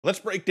Let's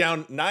break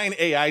down 9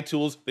 AI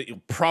tools that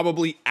you'll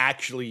probably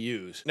actually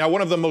use. Now,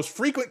 one of the most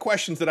frequent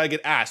questions that I get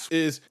asked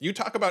is, you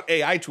talk about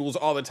AI tools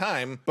all the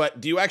time,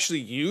 but do you actually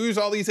use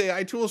all these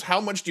AI tools?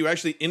 How much do you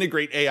actually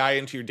integrate AI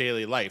into your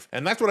daily life?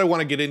 And that's what I want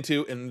to get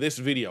into in this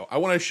video. I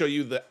want to show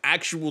you the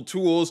actual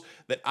tools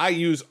that I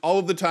use all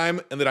of the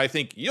time and that I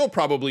think you'll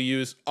probably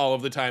use all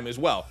of the time as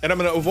well. And I'm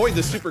going to avoid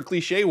the super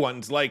cliche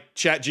ones like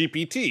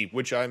ChatGPT,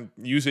 which I'm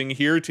using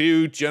here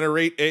to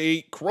generate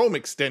a Chrome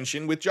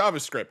extension with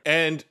JavaScript,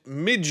 and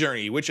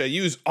Midjourney, which I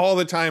use all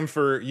the time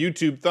for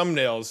YouTube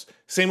thumbnails.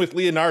 Same with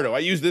Leonardo. I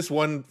use this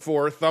one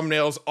for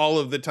thumbnails all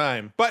of the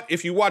time. But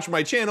if you watch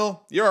my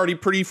channel, you're already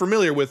pretty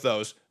familiar with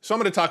those. So I'm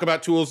going to talk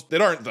about tools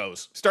that aren't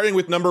those. Starting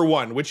with number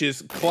 1, which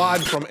is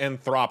Claude from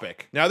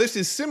Anthropic. Now, this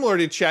is similar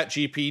to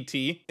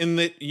ChatGPT in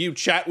that you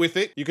chat with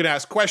it, you can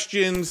ask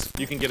questions,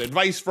 you can get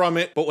advice from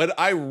it. But what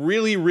I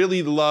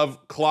really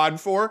love Claude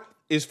for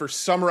is for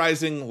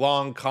summarizing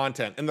long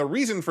content. And the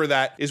reason for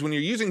that is when you're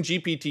using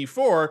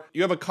GPT-4,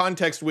 you have a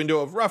context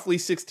window of roughly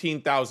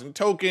 16,000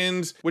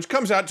 tokens, which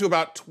comes out to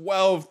about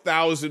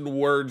 12,000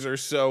 words or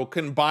so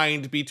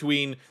combined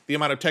between the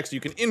amount of text you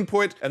can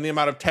input and the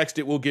amount of text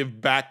it will give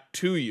back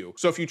to you.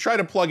 So if you try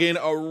to plug in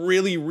a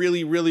really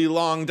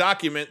long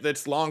document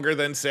that's longer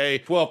than, say,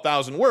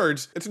 12,000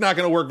 words, it's not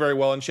gonna work very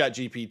well in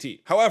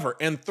ChatGPT. However,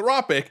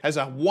 Anthropic has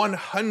a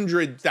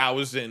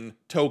 100,000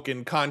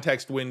 token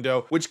context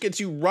window, which gets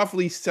you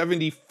roughly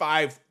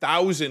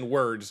 75,000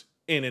 words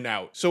in and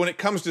out. So when it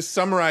comes to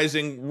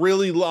summarizing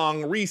really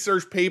long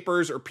research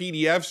papers or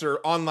PDFs or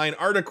online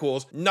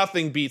articles,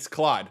 nothing beats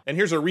Claude. And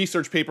here's a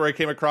research paper I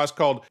came across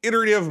called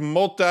Iterative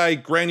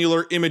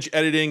Multi-Granular Image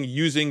Editing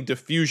Using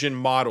Diffusion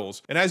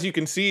Models. And as you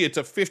can see, it's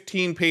a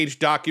 15-page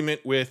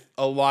document with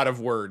a lot of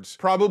words.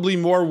 Probably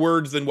more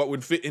words than what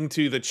would fit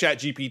into the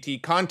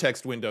ChatGPT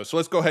context window. So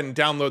let's go ahead and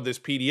download this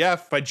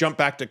PDF. If I jump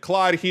back to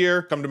Claude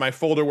here, come to my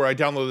folder where I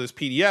downloaded this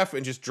PDF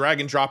and just drag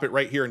and drop it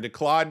right here into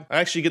Claude, I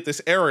actually get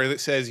this error that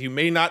says you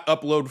may not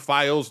upload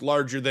files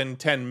larger than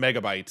 10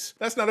 megabytes.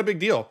 That's not a big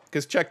deal,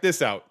 because check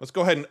this out. Let's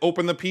go ahead and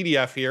open the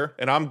PDF here,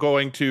 and I'm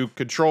going to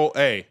Control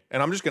A,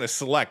 and I'm just gonna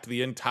select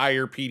the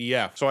entire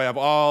PDF. So I have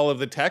all of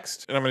the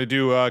text, and I'm gonna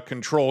do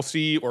Control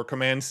C or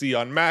Command C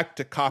on Mac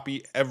to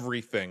copy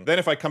everything. Then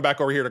if I come back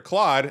over here to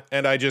Claude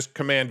and I just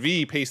Command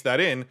V, paste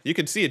that in, you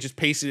can see it just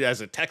pasted it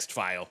as a text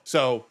file.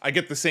 So I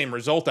get the same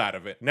result out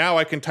of it. Now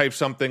I can type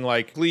something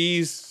like,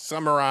 please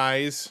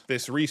summarize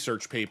this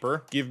research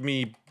paper, give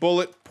me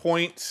bullet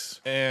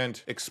points,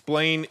 and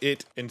explain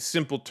it in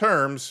simple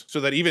terms so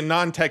that even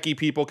non-techie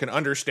people can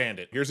understand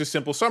it. Here's a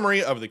simple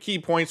summary of the key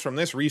points from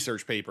this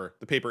research paper.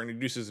 The paper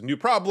introduces a new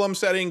problem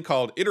setting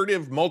called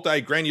Iterative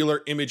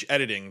Multi-Granular Image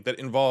Editing that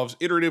involves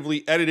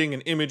iteratively editing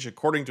an image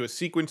according to a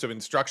sequence of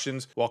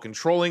instructions while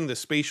controlling the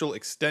spatial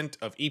extent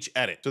of each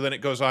edit. So then it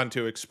goes on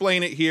to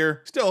explain it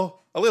here. Still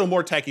a little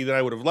more techie than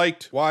I would have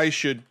liked. Why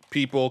should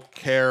people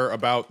care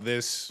about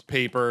this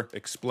paper?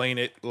 Explain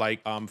it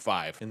like I'm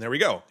 5. And there we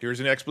go. Here's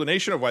an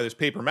explanation of why this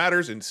paper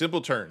matters in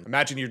simple terms.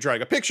 Imagine you're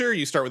drawing a picture,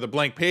 you start with a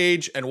blank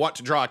page and want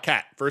to draw a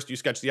cat. First, you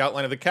sketch the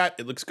outline of the cat,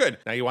 it looks good.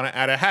 Now you want to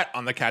add a hat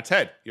on the cat's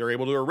head. You're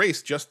able to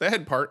erase just the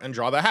head part and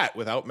draw the hat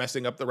without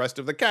messing up the rest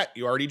of the cat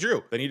you already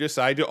drew. Then you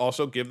decide to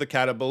also give the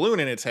cat a balloon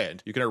in its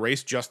head. You can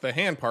erase just the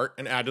hand part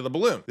and add to the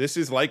balloon. This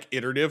is like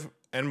iterative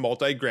and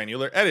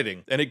multi-granular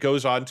editing. And it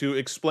goes on to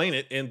explain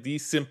it in the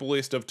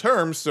simplest of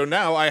terms. So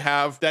now I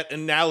have that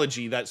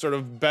analogy, that sort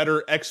of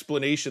better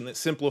explanation that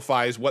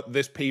simplifies what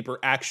this paper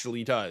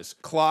actually does.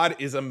 Claude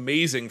is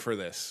amazing for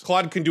this.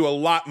 Claude can do a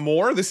lot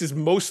more. This is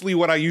mostly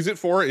what I use it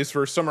for, is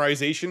for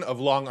summarization of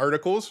long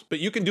articles,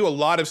 but you can do a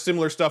lot of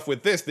similar stuff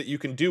with this that you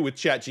can do with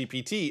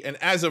ChatGPT. And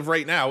as of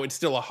right now, it's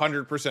still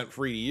 100%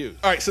 free to use.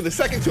 All right, so the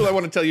second tool I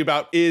want to tell you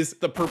about is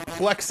the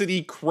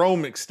Perplexity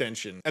Chrome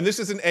extension. And this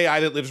is an AI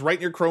that lives right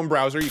in your Chrome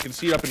browser. You can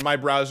see it up in my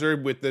browser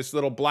with this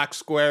little black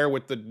square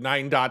with the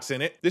 9 dots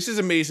in it. This is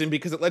amazing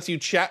because it lets you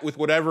chat with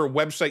whatever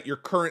website you're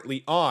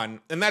currently on.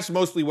 And that's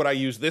mostly what I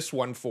use this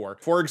one for.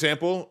 For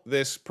example,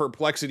 this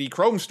Perplexity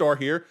Chrome store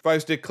here, if I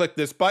was to click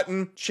this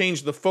button,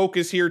 change the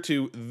focus here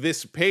to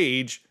this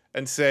page,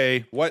 and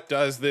say, what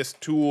does this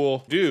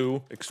tool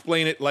do?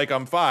 Explain it like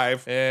I'm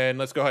 5, and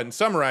let's go ahead and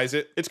summarize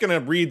it. It's gonna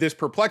read this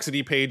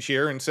Perplexity page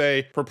here and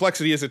say,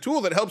 Perplexity is a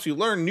tool that helps you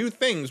learn new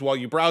things while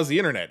you browse the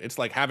internet. It's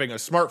like having a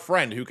smart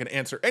friend who can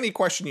answer any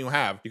question you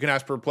have. You can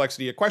ask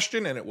Perplexity a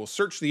question and it will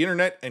search the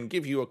internet and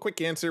give you a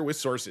quick answer with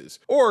sources.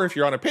 Or if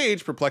you're on a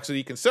page,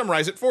 Perplexity can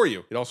summarize it for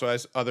you. It also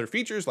has other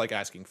features like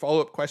asking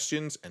follow-up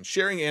questions and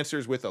sharing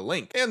answers with a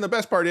link. And the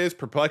best part is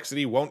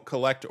Perplexity won't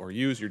collect or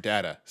use your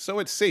data, so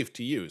it's safe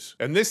to use.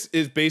 And this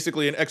is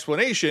basically an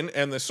explanation,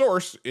 and the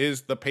source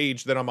is the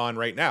page that I'm on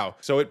right now.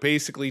 So it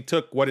basically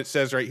took what it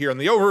says right here in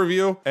the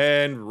overview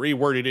and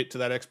reworded it to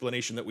that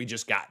explanation that we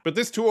just got. But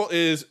this tool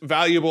is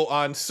valuable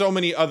on so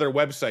many other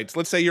websites.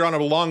 Let's say you're on a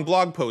long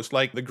blog post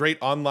like The Great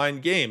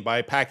Online Game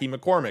by Packy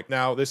McCormick.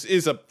 Now, this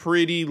is a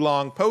pretty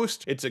long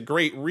post. It's a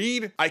great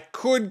read. I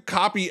could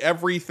copy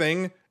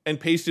everything and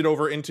paste it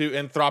over into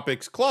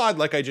Anthropic's Claude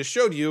like I just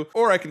showed you,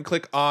 or I can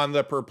click on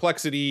the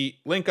Perplexity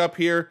link up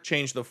here,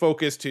 change the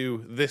focus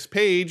to this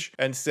page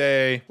and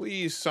say,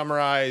 please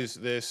summarize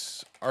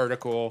this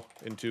article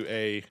into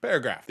a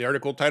paragraph. The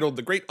article titled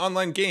 "The Great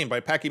Online Game" by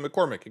Packy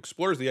McCormick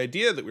explores the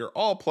idea that we are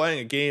all playing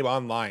a game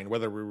online,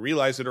 whether we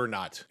realize it or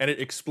not. And it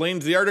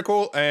explains the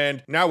article,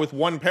 and now with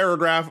one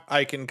paragraph,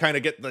 I can kind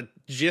of get the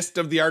gist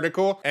of the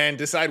article and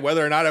decide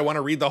whether or not I want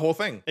to read the whole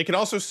thing. It can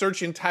also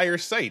search entire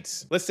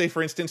sites. Let's say,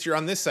 for instance, you're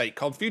on this site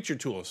called Future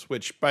Tools,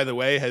 which, by the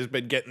way, has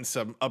been getting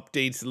some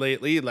updates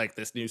lately, like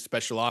this new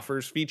special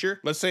offers feature.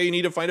 Let's say you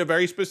need to find a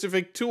very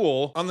specific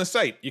tool on the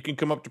site. You can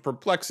come up to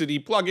Perplexity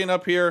plugin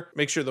up here,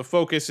 make sure the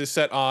focus is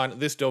set on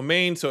this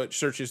domain so it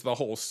searches the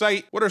whole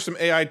site. What are some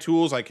AI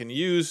tools I can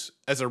use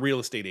as a real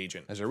estate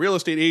agent? As a real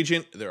estate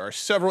agent, there are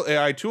several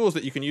AI tools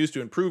that you can use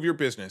to improve your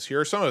business. Here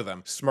are some of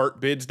them.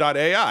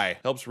 SmartBids.ai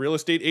helps real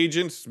estate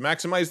agents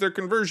maximize their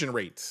conversion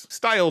rates.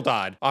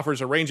 StyleDod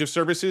offers a range of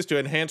services to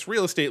enhance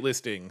real estate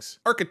listings.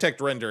 Architect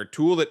Render,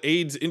 tool that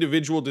aids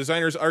individual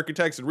designers,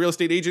 architects, and real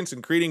estate agents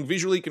in creating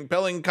visually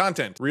compelling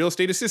content. Real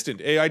Estate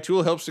Assistant, AI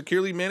tool helps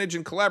securely manage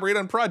and collaborate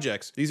on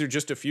projects. These are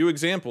just a few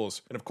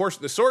examples. And of course,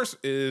 the source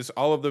is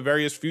all of the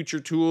various Future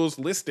Tools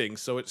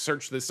listings. So it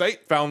searched the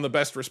site, found the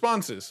best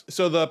responses.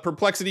 So the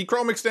Perplexity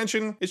Chrome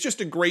extension is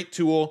just a great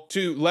tool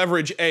to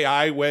leverage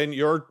AI when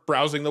you're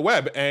browsing the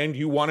web and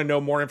you want to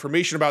know more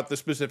information about the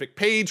specific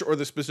page or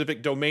the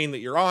specific domain that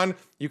you're on.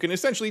 You can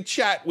essentially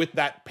chat with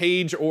that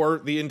page or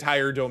the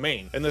entire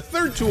domain. And the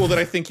third tool that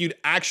I think you'd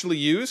actually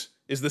use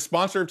is the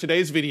sponsor of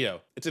today's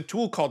video. It's a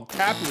tool called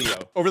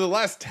Taplio. Over the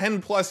last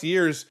 10 plus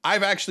years,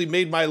 I've actually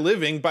made my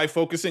living by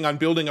focusing on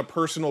building a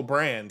personal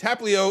brand.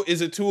 Taplio is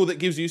a tool that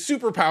gives you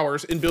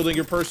superpowers in building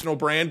your personal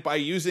brand by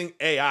using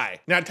AI.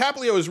 Now,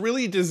 Taplio is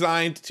really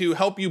designed to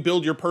help you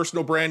build your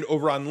personal brand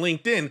over on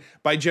LinkedIn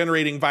by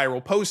generating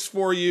viral posts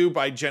for you,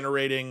 by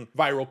generating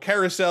viral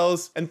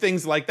carousels, and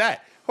things like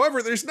that.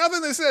 However, there's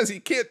nothing that says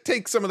you can't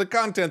take some of the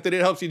content that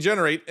it helps you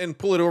generate and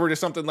pull it over to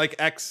something like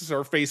X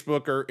or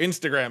Facebook or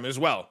Instagram as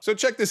well. So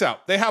check this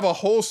out. They have a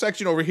whole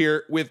section over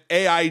here with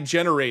AI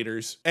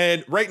generators.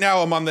 And right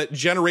now I'm on the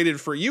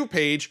Generated for You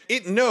page.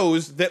 It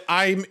knows that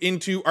I'm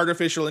into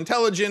artificial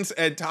intelligence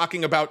and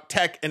talking about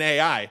tech and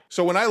AI.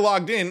 So when I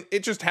logged in,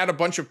 it just had a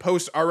bunch of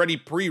posts already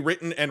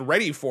pre-written and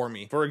ready for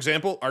me. For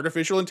example,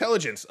 artificial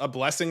intelligence, a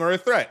blessing or a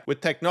threat. With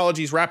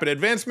technology's rapid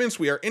advancements,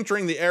 we are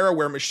entering the era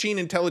where machine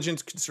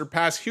intelligence can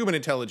surpass human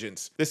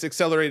intelligence. This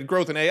accelerated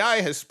growth in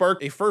AI has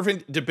sparked a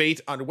fervent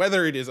debate on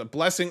whether it is a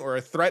blessing or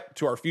a threat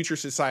to our future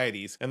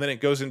societies. And then it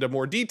goes into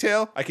more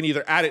detail. I can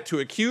either add it to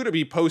a queue to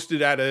be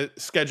posted at a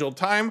scheduled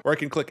time, or I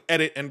can click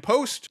edit and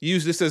post,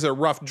 use this as a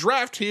rough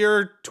draft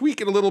here, tweak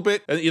it a little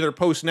bit, and either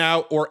post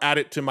now or add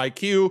it to my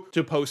queue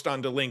to post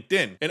onto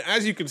LinkedIn. And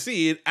as you can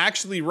see, it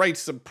actually writes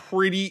some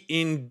pretty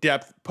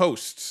in-depth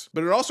posts.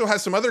 But it also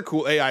has some other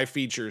cool AI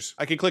features.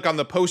 I can click on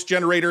the post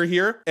generator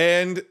here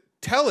and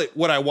tell it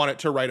what I want it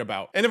to write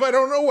about. And if I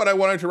don't know what I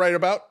want it to write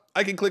about,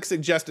 I can click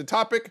suggest a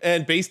topic,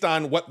 and based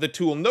on what the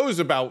tool knows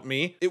about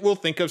me, it will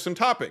think of some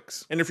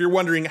topics. And if you're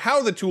wondering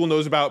how the tool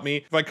knows about me,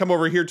 if I come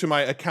over here to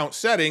my account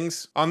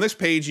settings, on this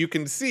page, you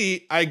can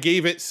see I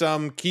gave it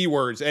some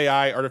keywords: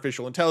 AI,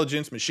 artificial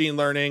intelligence, machine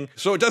learning.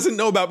 So it doesn't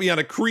know about me on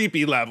a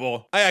creepy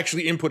level. I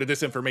actually inputted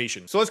this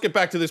information. So let's get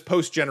back to this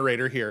post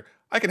generator here.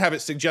 I can have it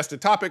suggest a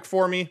topic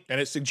for me,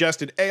 and it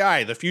suggested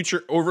AI, the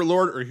future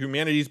overlord or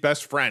humanity's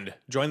best friend.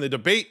 Join the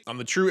debate on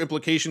the true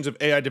implications of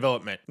AI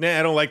development. Nah,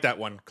 I don't like that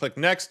one. Click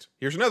next.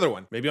 Here's another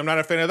one. Maybe I'm not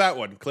a fan of that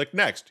one. Click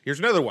next. Here's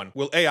another one.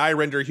 Will AI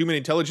render human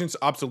intelligence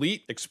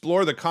obsolete?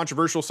 Explore the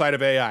controversial side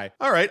of AI.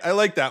 All right, I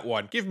like that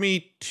one. Give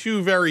me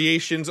 2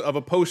 variations of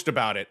a post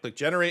about it. Click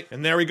generate,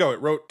 and there we go.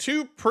 It wrote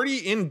 2 pretty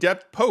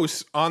in-depth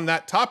posts on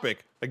that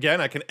topic.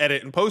 Again, I can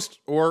edit and post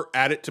or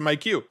add it to my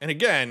queue. And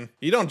again,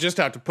 you don't just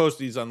have to post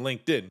these on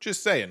LinkedIn.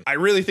 Just saying. I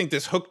really think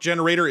this hook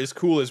generator is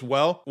cool as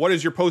well. What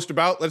is your post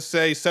about? Let's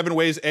say 7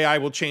 ways AI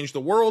will change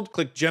the world.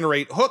 Click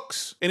generate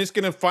hooks, and it's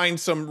gonna find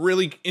some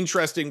really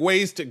interesting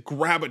ways to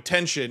grab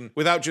attention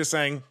without just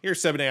saying, here's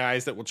 7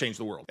 AIs that will change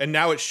the world. And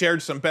now it's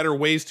shared some better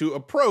ways to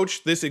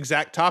approach this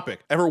exact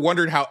topic. Ever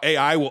wondered how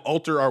AI will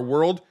alter our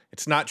world?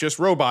 It's not just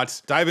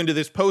robots. Dive into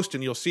this post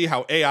and you'll see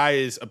how AI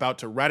is about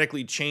to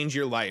radically change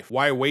your life.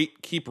 Why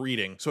wait? Keep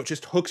reading. So it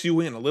just hooks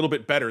you in a little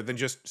bit better than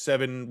just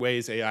 7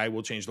 ways AI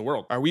will change the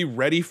world. Are we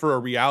ready for a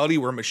reality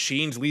where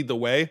machines lead the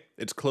way?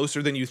 It's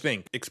closer than you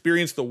think.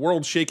 Experience the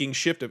world-shaking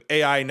shift of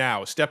AI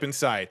now. Step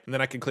inside. And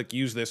then I can click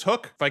use this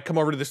hook. If I come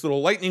over to this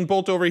little lightning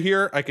bolt over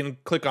here, I can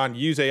click on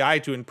use AI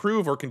to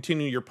improve or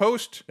continue your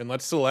post. And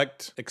let's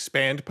select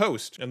expand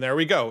post. And there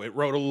we go. It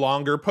wrote a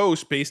longer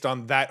post based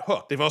on that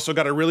hook. They've also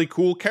got a really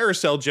cool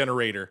carousel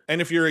generator.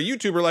 And if you're a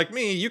YouTuber like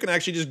me, you can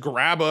actually just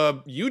grab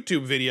a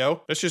YouTube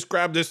video. Let's just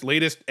grab this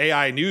latest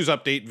AI news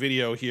update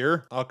video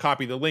here. I'll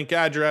copy the link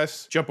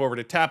address, jump over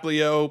to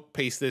Taplio,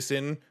 paste this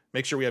in,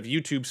 Make sure we have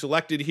YouTube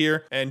selected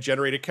here and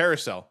generate a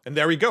carousel. And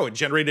there we go. It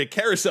generated a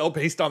carousel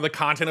based on the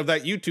content of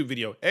that YouTube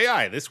video.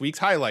 AI, this week's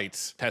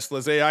highlights.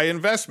 Tesla's AI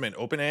investment.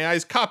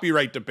 OpenAI's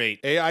copyright debate.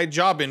 AI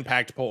job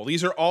impact poll.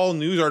 These are all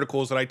news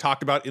articles that I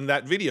talked about in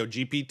that video.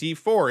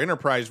 GPT-4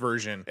 enterprise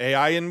version.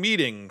 AI in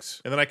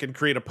meetings. And then I can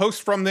create a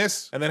post from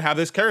this and then have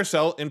this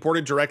carousel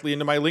imported directly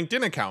into my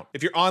LinkedIn account.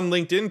 If you're on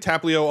LinkedIn,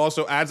 Taplio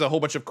also adds a whole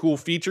bunch of cool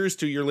features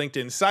to your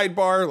LinkedIn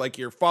sidebar, like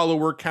your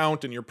follower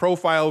count and your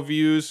profile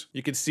views.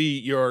 You can see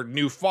your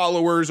new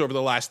followers over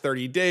the last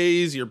 30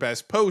 days, your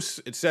best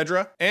posts,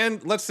 etc.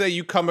 And let's say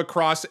you come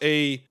across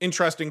a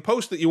interesting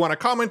post that you want to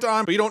comment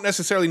on, but you don't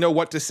necessarily know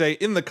what to say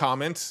in the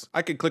comments.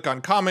 I could click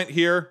on comment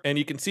here and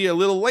you can see a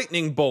little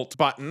lightning bolt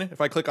button. If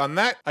I click on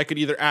that, I could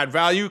either add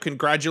value,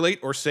 congratulate,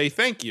 or say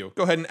thank you.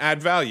 Go ahead and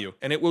add value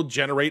and it will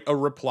generate a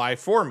reply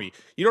for me.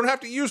 You don't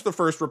have to use the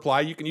first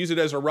reply. You can use it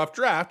as a rough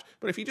draft,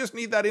 but if you just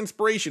need that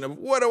inspiration of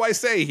what do I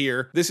say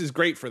here, this is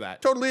great for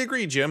that. Totally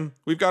agree, Jim.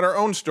 We've got our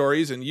own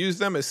stories and use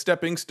them as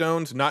stepping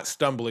stones, not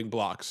stumbling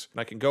blocks. And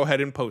I can go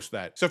ahead and post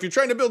that. So if you're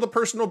trying to build a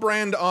personal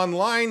brand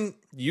online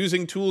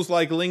using tools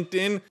like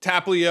LinkedIn,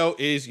 Taplio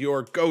is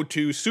your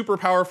go-to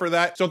superpower for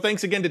that. So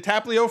thanks again to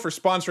Taplio for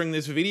sponsoring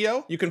this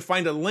video. You can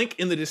find a link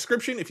in the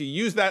description. If you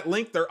use that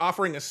link, they're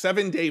offering a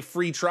 7-day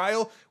free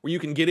trial where you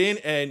can get in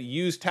and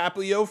use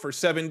Taplio for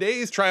 7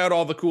 days, try out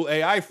all the cool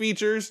AI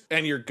features,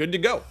 and you're good to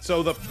go.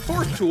 So the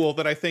fourth tool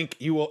that I think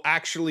you will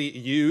actually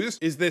use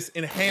is this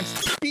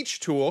enhanced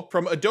speech tool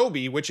from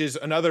Adobe, which is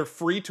another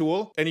free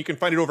tool, and you can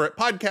find it over at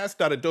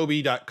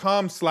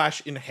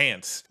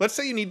podcast.adobe.com/enhance. Let's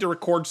say you need to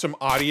record some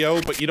audio,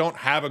 but you don't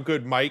have a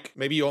good mic.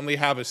 Maybe you only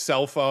have a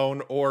cell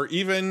phone or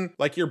even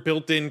like your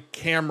built-in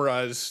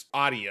camera's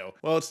audio.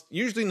 Well, it's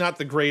usually not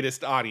the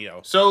greatest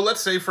audio. So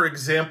let's say, for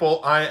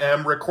example, I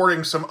am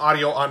recording some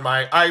audio on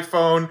my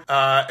iPhone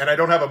and I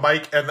don't have a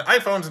mic and the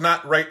iPhone's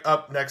not right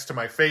up next to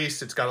my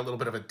face. It's got a little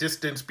bit of a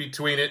distance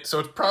between it, so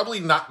it's probably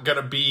not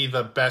gonna be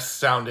the best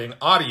sounding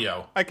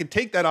audio. I could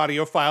take that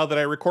audio file that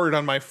I recorded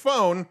on my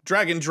phone,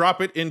 drag and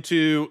drop it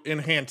into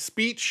enhanced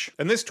speech,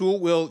 and this tool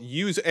will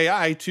use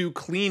AI to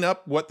clean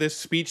up what this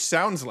speech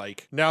sounds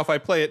like. Now, if I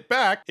play it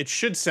back, it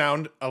should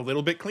sound a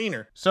little bit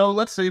cleaner. So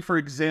let's say, for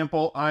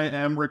example, I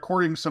am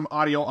recording some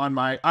audio on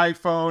my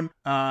iPhone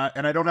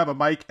and I don't have a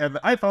mic and the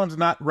iPhone's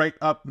not right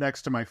up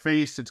next to my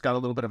face. It's got a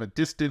little bit of a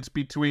distance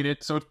between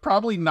it, so it's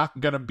probably not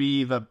gonna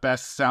be the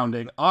best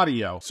sounding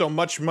audio. So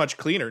much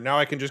cleaner. Now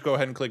I can just go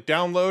ahead and click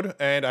download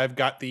and I've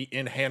got the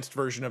enhanced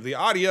version of the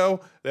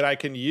audio that I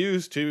can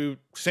use to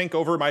sync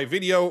over my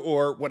video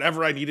or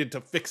whatever I needed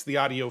to fix the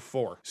audio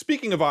for.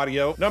 Speaking of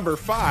audio, number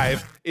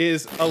 5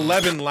 is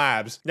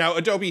ElevenLabs. Now,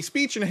 Adobe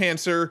Speech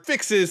Enhancer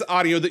fixes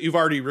audio that you've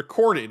already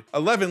recorded.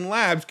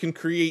 ElevenLabs can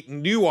create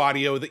new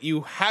audio that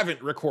you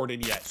haven't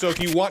recorded yet. So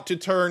if you want to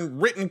turn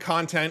written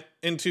content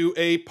into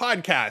a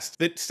podcast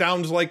that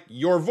sounds like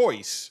your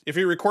voice, if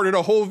you recorded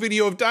a whole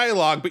video of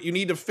dialogue, but you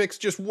need to fix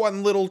just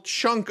one little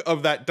chunk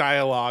of that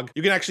dialogue,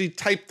 you can actually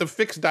type the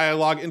fixed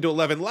dialogue into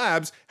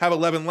ElevenLabs, have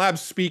ElevenLabs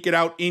speak it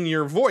out in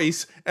your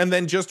voice, and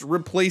then just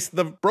replace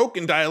the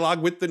broken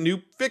dialogue with the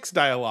new fixed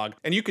dialogue.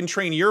 And you can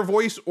train your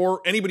voice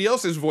or anybody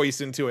else's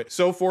voice into it.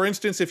 So for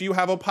instance, if you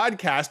have a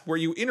podcast where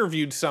you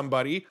interviewed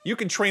somebody, you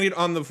can train it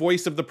on the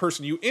voice of the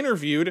person you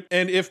interviewed.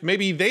 And if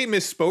maybe they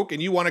misspoke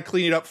and you want to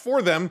clean it up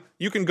for them,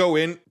 you can go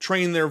in,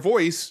 train their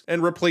voice,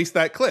 and replace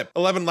that clip.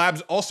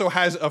 ElevenLabs also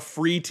has a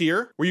free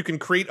tier where you can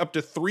create up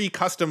to 3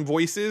 custom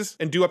voices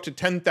and do up to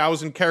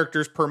 10,000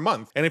 characters per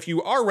month. And if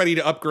you are ready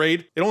to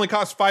upgrade, it only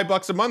costs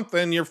 $5 a month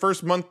and your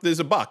first month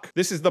is $1.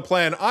 This is the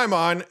plan I'm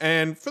on,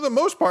 and for the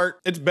most part,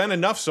 it's been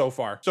enough so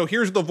far. So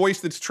here's the voice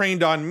that's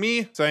trained on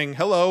me saying,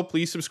 hello,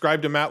 please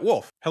subscribe to Matt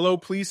Wolfe. Hello,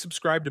 please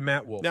subscribe to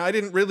Matt Wolfe. Now, I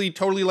didn't really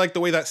totally like the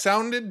way that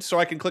sounded, so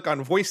I can click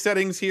on voice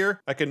settings here.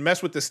 I can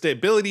mess with the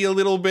stability a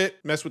little bit,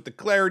 mess with the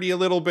clarity a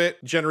little bit,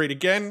 generate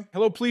again.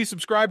 Hello, please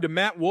subscribe to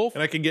Matt Wolfe.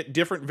 And I can get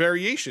different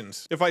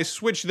variations. If I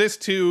switch this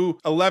to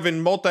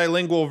 11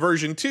 Multilingual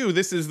version 2,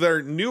 this is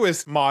their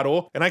newest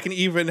model, and I can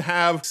even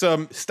have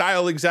some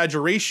style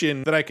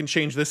exaggeration that I can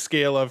change the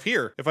scale of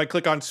here. If I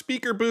click on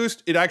speaker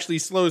boost, it actually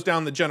slows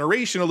down the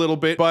generation a little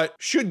bit, but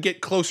should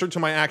get closer to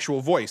my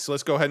actual voice. So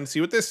let's go ahead and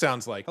see what this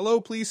sounds like.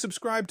 Hello, please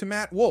subscribe to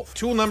Matt Wolfe.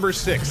 Tool number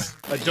 6,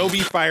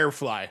 Adobe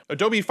Firefly.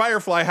 Adobe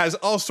Firefly has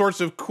all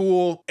sorts of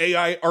cool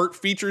AI art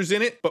features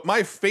in it, but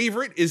my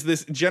favorite is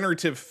this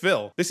generative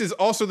fill. This is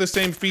also the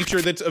same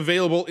feature that's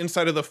available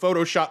inside of the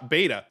Photoshop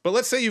beta. But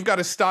let's say you've got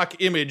a stock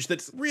image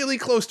that's really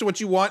close to what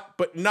you want,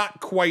 but not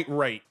quite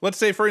right. Let's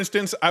say, for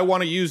instance, I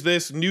want to use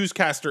this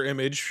newscaster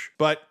image,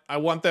 but I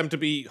want them to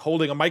be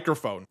holding a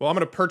microphone. Well, I'm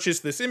going to purchase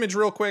this image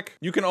real quick.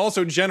 You can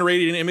also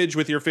generate an image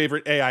with your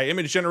favorite AI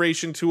image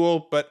generation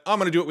tool, but I'm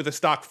going to do it with a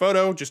stock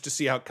photo just to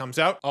see how it comes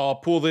out. I'll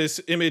pull this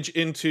image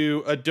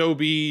into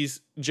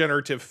Adobe's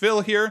generative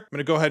fill here. I'm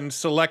gonna go ahead and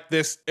select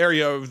this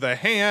area of the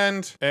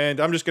hand, and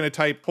I'm just gonna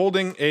type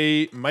holding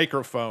a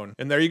microphone.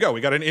 And there you go.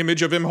 We got an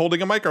image of him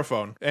holding a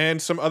microphone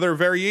and some other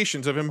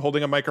variations of him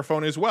holding a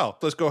microphone as well.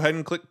 Let's go ahead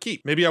and click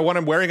keep. Maybe I want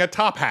him wearing a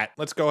top hat.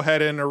 Let's go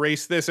ahead and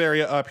erase this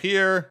area up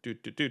here.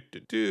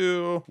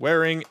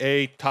 Wearing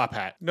a top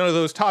hat. None of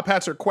those top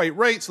hats are quite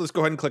right, so let's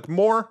go ahead and click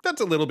more.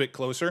 That's a little bit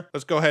closer.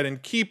 Let's go ahead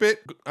and keep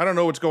it. I don't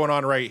know what's going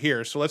on right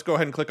here, so let's go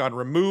ahead and click on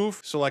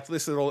remove. Select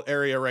this little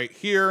area right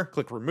here,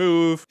 click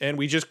remove, and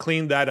we just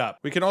cleaned that up.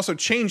 We can also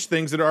change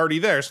things that are already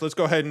there, so let's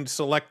go ahead and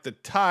select the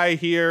tie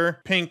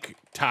here, pink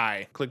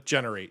tie, click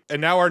generate.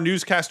 And now our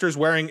newscaster's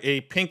wearing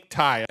a pink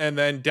tie, and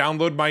then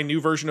download my new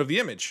version of the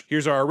image.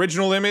 Here's our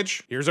original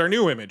image, here's our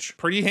new image.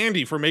 Pretty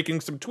handy for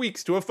making some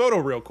tweaks to a photo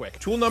real quick.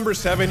 Tool number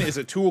 7 is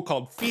a tool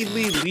called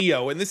Feedly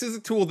Leo, and this is a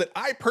tool that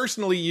I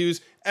personally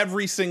use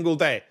every single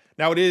day.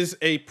 Now, it is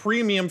a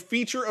premium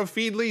feature of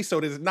Feedly, so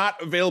it is not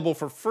available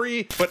for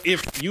free. But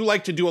if you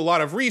like to do a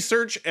lot of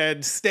research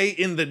and stay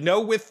in the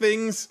know with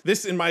things,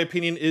 this, in my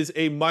opinion, is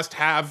a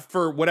must-have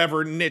for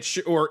whatever niche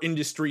or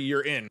industry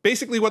you're in.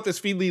 Basically, what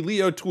this Feedly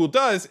Leo tool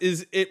does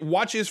is it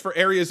watches for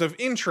areas of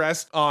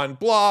interest on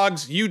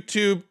blogs,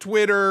 YouTube,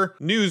 Twitter,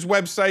 news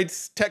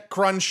websites,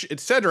 TechCrunch,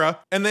 etc.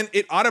 And then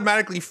it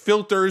automatically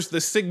filters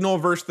the signal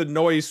versus the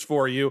noise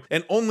for you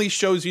and only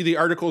shows you the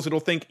articles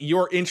it'll think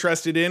you're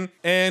interested in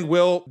and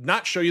will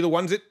not show you the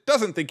ones it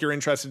doesn't think you're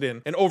interested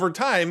in. And over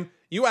time,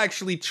 you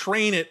actually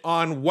train it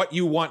on what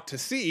you want to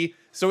see,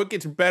 so it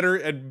gets better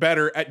and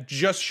better at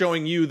just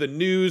showing you the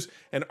news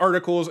and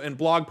articles and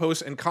blog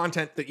posts and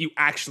content that you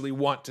actually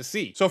want to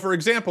see. So for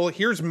example,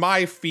 here's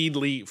my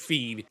Feedly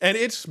feed, and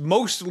it's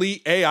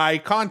mostly AI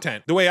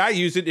content. The way I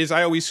use it is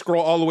I always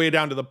scroll all the way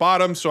down to the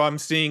bottom, so I'm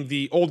seeing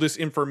the oldest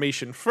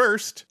information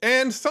first,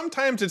 and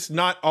sometimes it's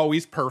not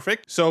always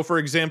perfect. So for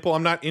example,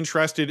 I'm not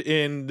interested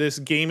in this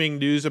gaming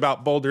news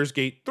about Baldur's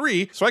Gate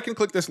 3, so I can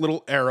click this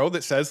little arrow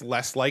that says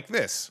less like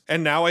this.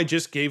 And now I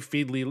just gave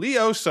Feedly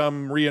Leo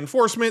some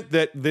reinforcement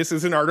that this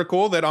is an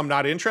article that I'm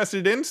not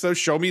interested in, so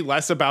show me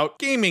less about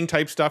gaming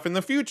type stuff in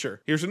the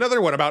future. Here's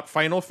another one about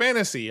Final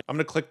Fantasy. I'm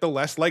gonna click the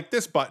less like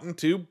this button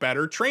to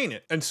better train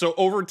it. And so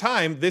over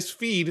time, this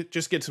feed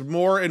just gets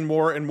more and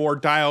more and more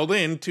dialed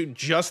in to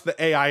just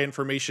the AI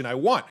information I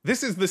want.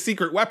 This is the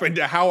secret weapon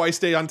to how I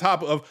stay on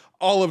top of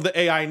all of the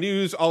AI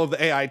news, all of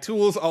the AI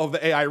tools, all of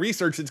the AI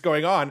research that's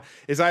going on,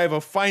 is I have a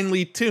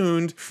finely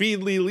tuned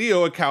Feedly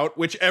Leo account,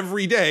 which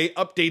every day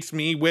updates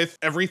me with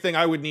everything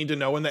I would need to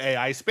know in the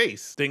AI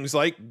space. Things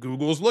like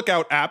Google's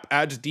Lookout app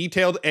adds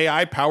detailed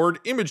AI-powered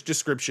image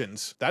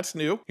descriptions. That's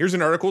new. Here's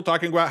an article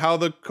talking about how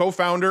the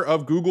co-founder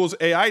of Google's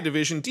AI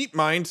division,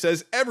 DeepMind,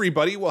 says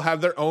everybody will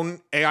have their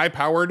own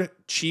AI-powered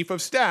chief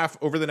of staff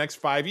over the next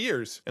 5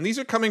 years. And these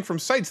are coming from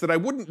sites that I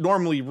wouldn't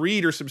normally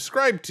read or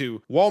subscribe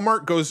to.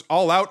 Walmart goes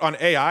all out on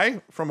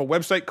AI from a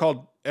website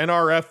called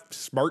NRF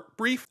Smart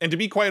Brief. And to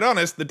be quite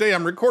honest, the day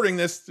I'm recording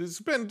this has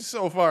been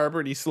so far a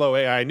pretty slow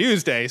AI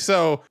news day.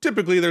 So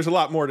typically there's a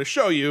lot more to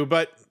show you,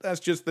 but that's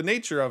just the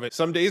nature of it.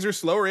 Some days are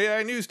slower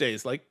AI news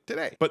days, like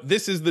today. But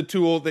this is the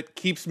tool that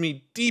keeps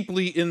me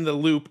deeply in the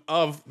loop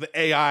of the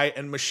AI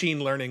and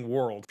machine learning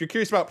world. If you're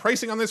curious about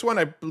pricing on this one,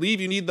 I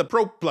believe you need the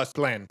Pro Plus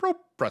plan.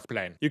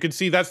 Plan. You can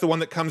see that's the one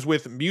that comes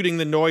with muting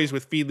the noise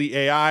with Feedly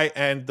AI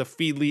and the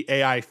Feedly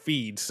AI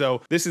feed.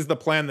 So this is the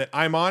plan that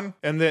I'm on,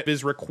 and that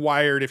is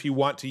required if you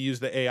want to use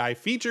the AI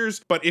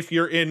features. But if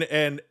you're in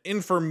an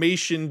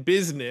information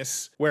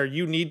business where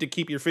you need to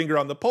keep your finger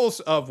on the pulse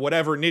of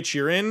whatever niche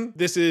you're in,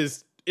 this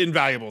is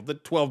invaluable. The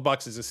 12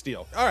 bucks is a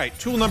steal. All right,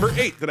 tool number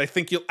 8 that I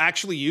think you'll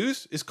actually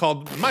use is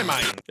called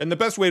MyMind. And the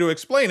best way to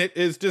explain it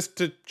is just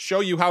to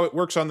show you how it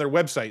works on their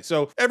website.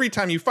 So every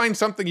time you find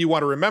something you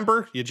want to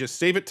remember, you just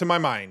save it to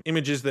MyMind.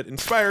 Images that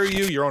inspire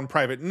you, your own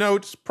private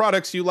notes,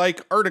 products you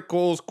like,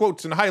 articles,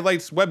 quotes and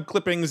highlights, web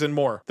clippings, and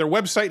more. Their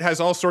website has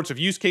all sorts of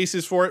use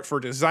cases for it, for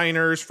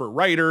designers, for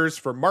writers,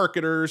 for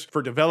marketers,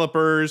 for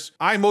developers.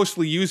 I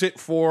mostly use it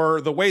for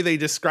the way they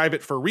describe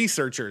it for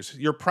researchers,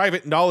 your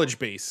private knowledge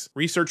base.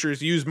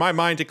 Researchers use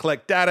MyMind to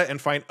collect data and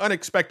find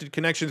unexpected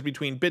connections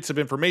between bits of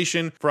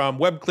information, from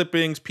web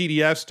clippings,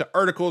 PDFs, to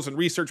articles and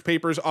research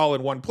papers, all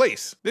in one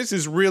place. This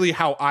is really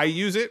how I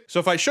use it. So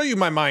if I show you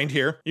MyMind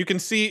here, you can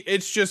see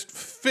it's just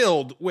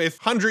filled with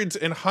hundreds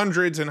and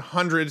hundreds and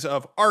hundreds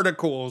of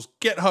articles,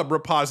 GitHub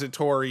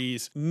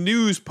repositories,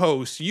 news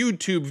posts,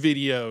 YouTube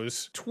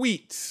videos,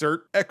 tweets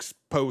or X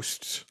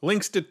posts,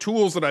 links to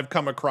tools that I've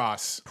come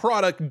across,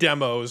 product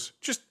demos,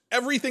 just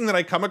everything that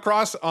I come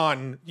across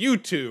on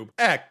YouTube,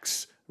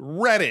 X,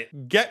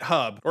 Reddit,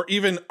 GitHub, or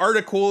even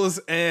articles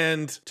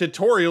and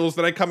tutorials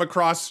that I come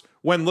across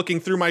when looking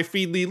through my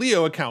Feedly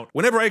Leo account.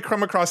 Whenever I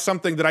come across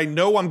something that I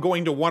know I'm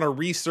going to want to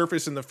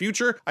resurface in the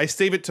future, I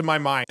save it to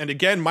MyMind. And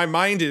again,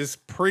 MyMind is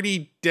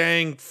pretty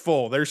dang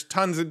full. There's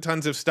tons and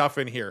tons of stuff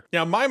in here.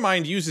 Now,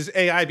 MyMind uses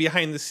AI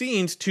behind the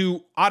scenes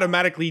to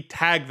automatically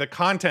tag the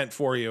content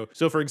for you.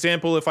 So for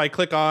example, if I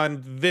click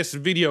on this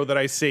video that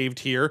I saved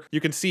here, you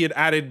can see it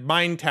added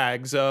mind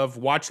tags of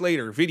watch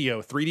later,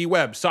 video, 3D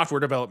web, software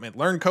development,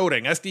 learn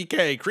coding,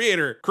 SDK,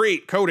 creator,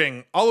 create,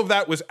 coding. All of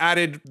that was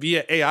added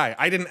via AI.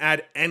 I didn't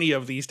add any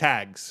of these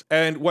tags.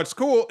 And what's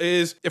cool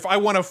is if I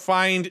want to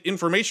find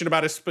information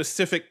about a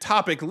specific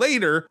topic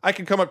later, I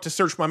can come up to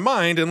search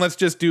MyMind and let's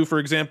just do, for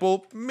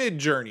example,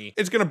 Midjourney.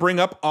 It's going to bring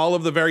up all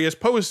of the various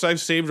posts I've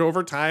saved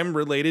over time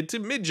related to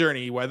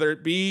Midjourney, whether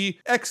it be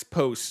X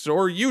posts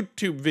or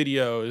YouTube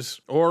videos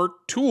or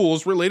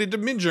tools related to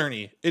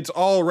Midjourney. It's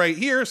all right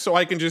here, so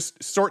I can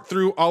just sort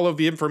through all of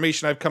the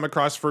information I've come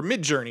across for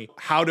Midjourney.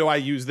 How do I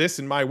use this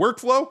in my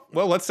workflow?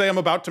 Well, let's say I'm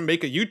about to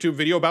make a YouTube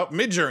video about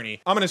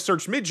Midjourney. I'm going to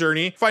search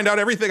Midjourney, find out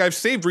everything I've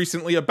saved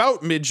recently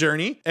about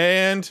Midjourney,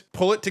 and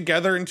pull it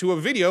together into a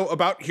video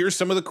about here's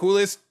some of the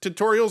coolest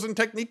tutorials and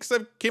techniques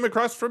I've came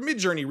across from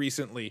Midjourney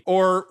recently.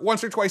 Or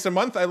once or twice a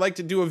month, I like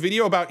to do a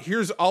video about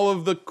here's all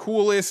of the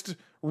coolest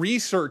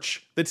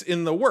research that's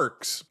in the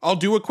works. I'll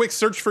do a quick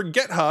search for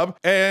GitHub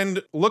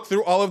and look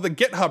through all of the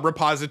GitHub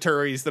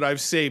repositories that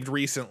I've saved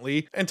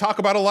recently and talk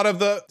about a lot of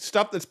the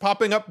stuff that's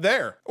popping up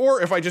there.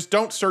 Or if I just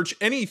don't search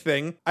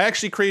anything, I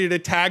actually created a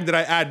tag that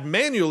I add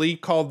manually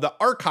called the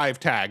archive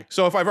tag.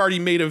 So if I've already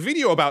made a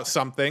video about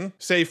something,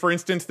 say for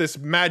instance, this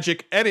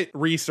magic edit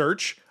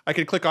research, I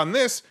can click on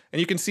this and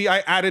you can see I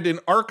added an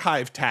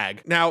archive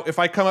tag. Now, if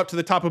I come up to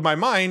the top of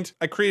MyMind,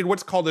 I created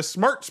what's called a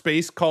smart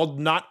space called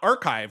not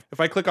archive. If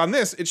I click on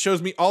this, it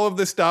shows me all of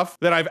the stuff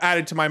that I've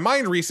added to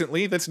MyMind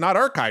recently that's not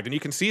archived. And you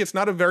can see it's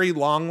not a very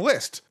long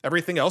list.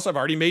 Everything else I've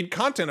already made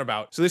content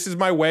about. So this is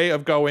my way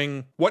of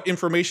going, what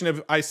information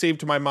have I saved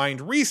to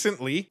MyMind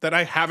recently that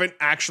I haven't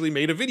actually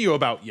made a video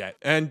about yet?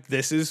 And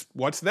this is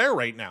what's there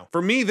right now.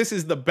 For me, this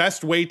is the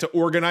best way to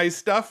organize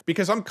stuff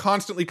because I'm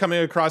constantly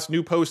coming across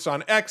new posts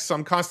on X.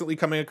 I'm constantly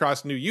coming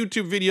across new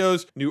YouTube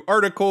videos, new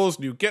articles,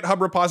 new GitHub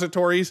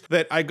repositories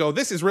that I go,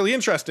 this is really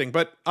interesting,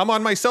 but I'm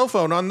on my cell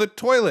phone on the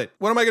toilet.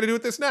 What am I going to do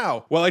with this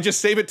now? Well, I just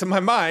save it to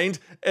MyMind,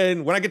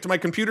 and when I get to my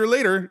computer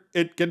later,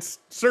 it gets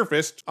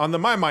surfaced on the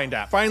MyMind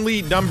app.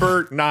 Finally,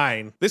 number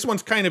 9. This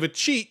one's kind of a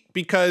cheat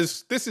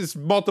because this is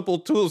multiple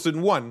tools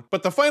in one.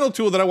 But the final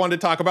tool that I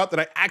wanted to talk about that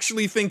I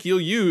actually think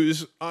you'll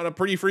use on a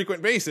pretty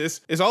frequent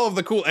basis is all of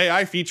the cool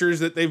AI features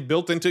that they've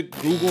built into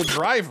Google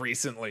Drive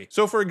recently.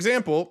 So for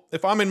example,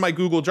 if I'm in my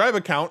Google Drive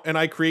account and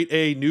I create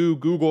a new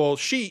Google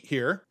Sheet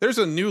here, there's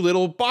a new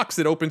little box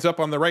that opens up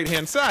on the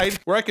right-hand side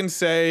where I can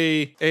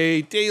say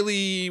a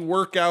daily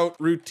workout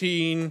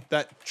routine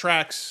that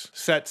tracks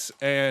sets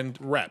and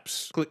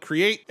reps. Click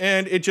create,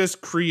 and it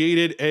just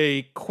created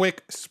a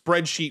quick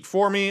spreadsheet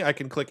for me. I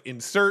can click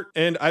insert,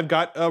 and I've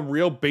got a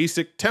real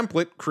basic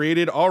template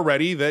created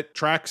already that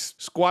tracks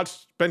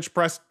squats, bench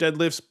press,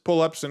 deadlifts,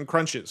 pull-ups, and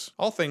crunches.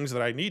 All things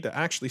that I need to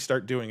actually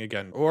start doing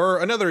again. Or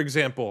another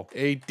example,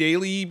 a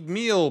daily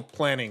meal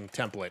planning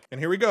template. And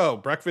here we go,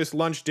 breakfast,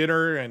 lunch,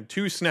 dinner, and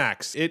 2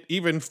 snacks. It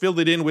even filled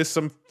it in with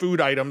some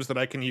food items that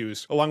I can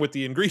use, along with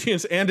the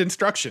ingredients and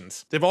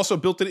instructions. They've also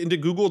built it into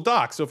Google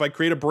Docs. So if I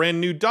create a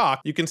brand new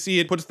doc, you can see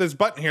it puts this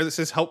button here that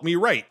says help me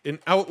write. An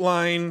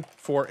outline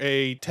for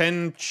a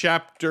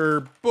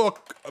 10-chapter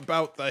book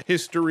about the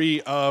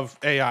history of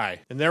AI.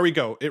 And there we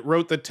go. It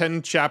wrote the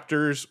 10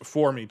 chapters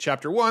for me.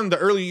 Chapter 1, the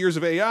early years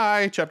of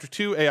AI. Chapter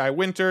 2, AI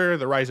winter,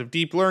 the rise of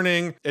deep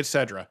learning,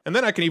 etc. And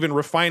then I can even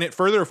refine it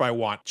further if I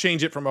want.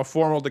 Change it from a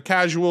formal to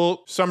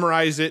casual,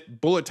 summarize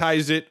it,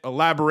 bulletize it,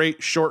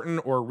 elaborate, shorten,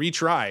 or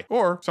retry.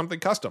 Or something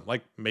custom,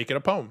 like make it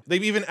a poem.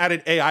 They've even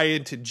added AI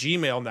into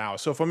Gmail now.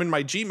 So if I'm in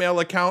my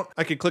Gmail account,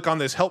 I could click on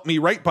this help me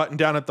write button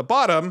down at the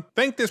bottom.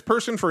 Thank this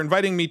person for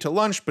inviting me to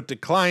lunch, but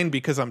decline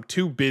because I'm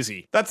too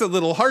busy. That's a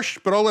little harsh,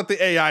 but I'll let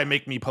the AI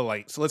make me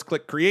polite. So let's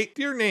click create.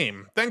 Dear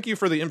name, thank you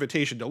for the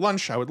invitation to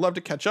lunch. I would love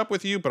to catch up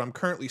with you, but I'm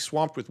currently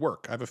swamped with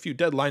work. I have a few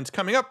deadlines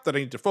coming up that I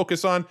need to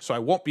focus on, so I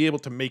won't be able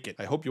to make it.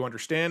 I hope you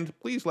understand.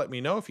 Please let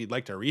me know if you'd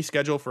like to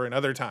reschedule for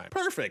another time.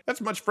 Perfect.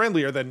 That's much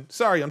friendlier than,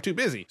 sorry, I'm too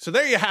busy. So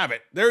there you have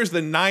it. There's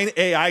the 9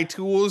 AI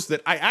tools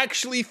that I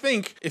actually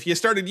think if you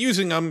started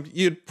using them,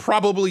 you'd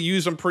probably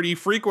use them pretty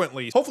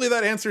frequently. Hopefully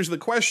that answers the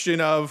question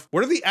of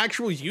what are the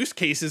actual use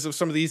cases of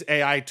some of these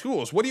AI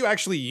tools? What do you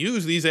actually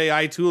use these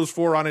AI tools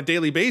for on a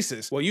daily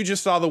basis? Well, you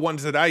just saw the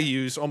ones that I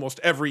use almost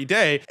every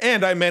day,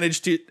 and I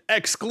managed to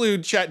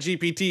exclude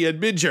ChatGPT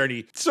and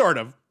Midjourney, sort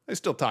of. I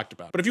still talked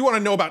about. But if you want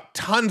to know about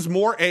tons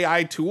more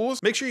AI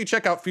tools, make sure you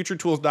check out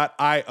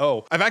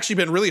futuretools.io. I've actually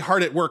been really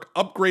hard at work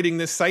upgrading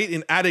this site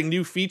and adding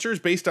new features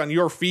based on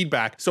your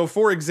feedback. So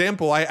for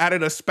example, I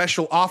added a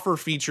special offer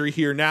feature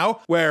here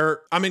now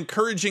where I'm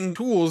encouraging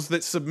tools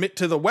that submit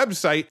to the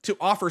website to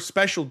offer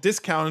special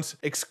discounts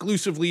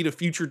exclusively to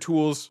Future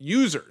Tools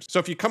users. So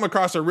if you come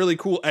across a really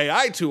cool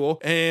AI tool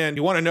and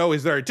you want to know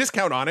is there a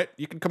discount on it,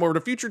 you can come over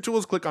to Future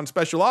Tools, click on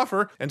special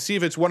offer, and see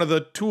if it's one of the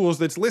tools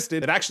that's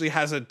listed that actually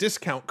has a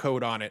discount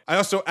code on it. I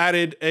also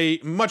added a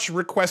much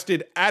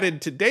requested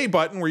added today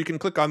button where you can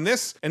click on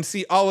this and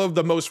see all of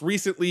the most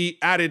recently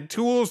added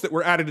tools that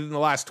were added in the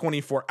last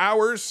 24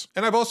 hours.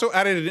 And I've also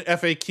added an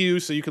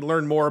FAQ so you can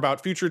learn more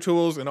about future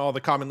tools and all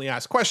the commonly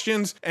asked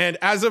questions. And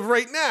as of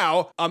right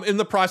now, I'm in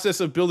the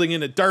process of building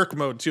in a dark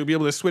mode to be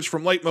able to switch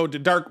from light mode to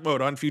dark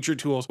mode on future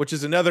tools, which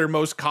is another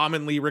most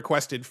commonly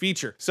requested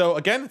feature. So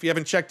again, if you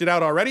haven't checked it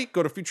out already,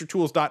 go to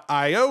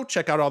futuretools.io,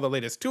 check out all the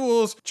latest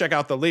tools, check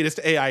out the latest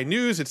AI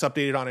news. It's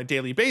updated on a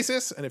daily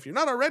basis. And if you're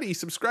not already,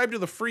 subscribe to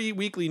the free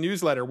weekly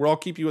newsletter where I'll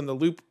keep you in the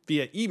loop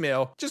via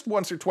email just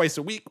once or twice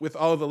a week with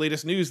all of the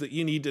latest news that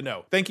you need to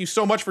know. Thank you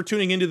so much for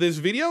tuning into this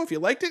video. If you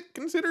liked it,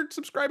 consider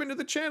subscribing to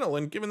the channel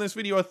and giving this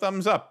video a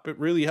thumbs up. It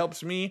really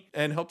helps me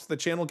and helps the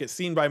channel get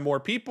seen by more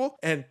people.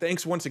 And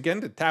thanks once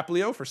again to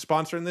Taplio for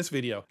sponsoring this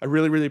video. I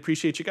really, really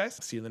appreciate you guys.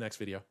 See you in the next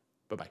video.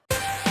 Bye-bye.